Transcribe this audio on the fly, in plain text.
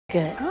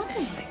Good. Oh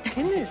my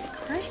goodness,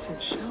 Carson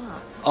Shaw.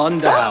 On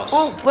the house.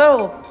 Oh,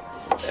 whoa.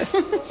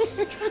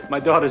 My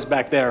daughters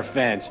back there are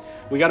fans.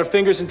 We got our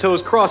fingers and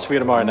toes crossed for you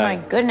tomorrow Oh my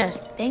night. goodness.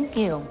 Thank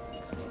you.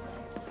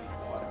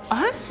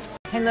 Us?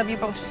 I love you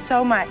both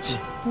so much.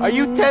 Are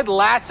you Ted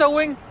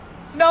Lassoing?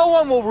 No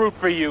one will root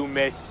for you,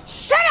 miss.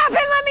 Shut up and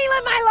let me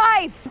live my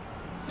life!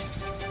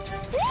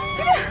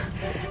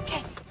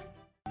 Okay.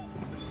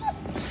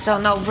 So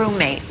no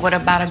roommate. What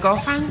about a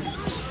girlfriend?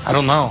 I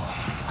don't know.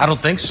 I don't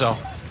think so.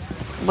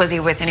 Was he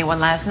with anyone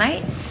last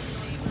night?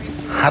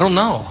 I don't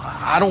know.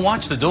 I don't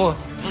watch the door.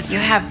 Well, you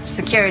have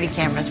security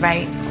cameras,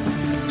 right?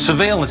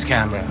 Surveillance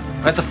camera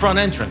at the front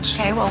entrance.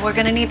 Okay, well, we're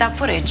gonna need that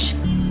footage.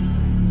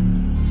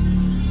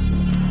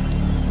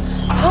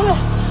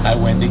 Thomas, Hi,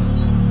 Wendy.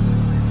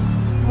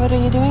 what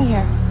are you doing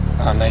here?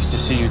 Oh, nice to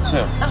see you,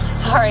 too. Oh,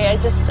 sorry, I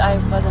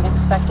wasn't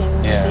expecting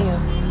to see you.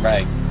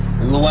 Right.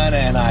 Luana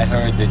and I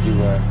heard that you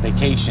were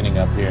vacationing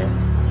up here.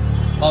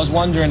 I was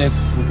wondering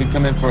if we could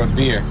come in for a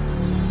beer.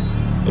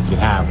 If you'd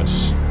have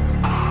us.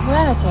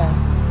 Luana's here.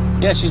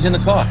 Yeah, she's in the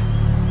car.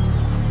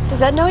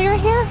 Does Ed know you're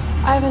here?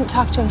 I haven't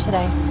talked to him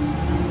today.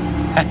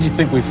 How did you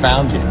think we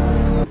found you?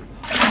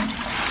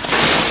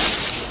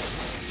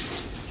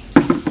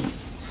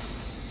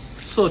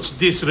 Such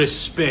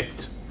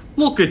disrespect.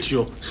 Look at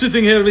you,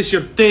 sitting here with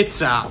your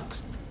tits out.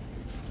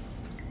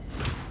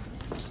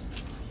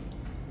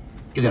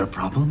 You got a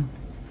problem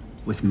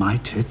with my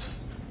tits?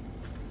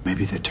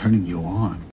 Maybe they're turning you on.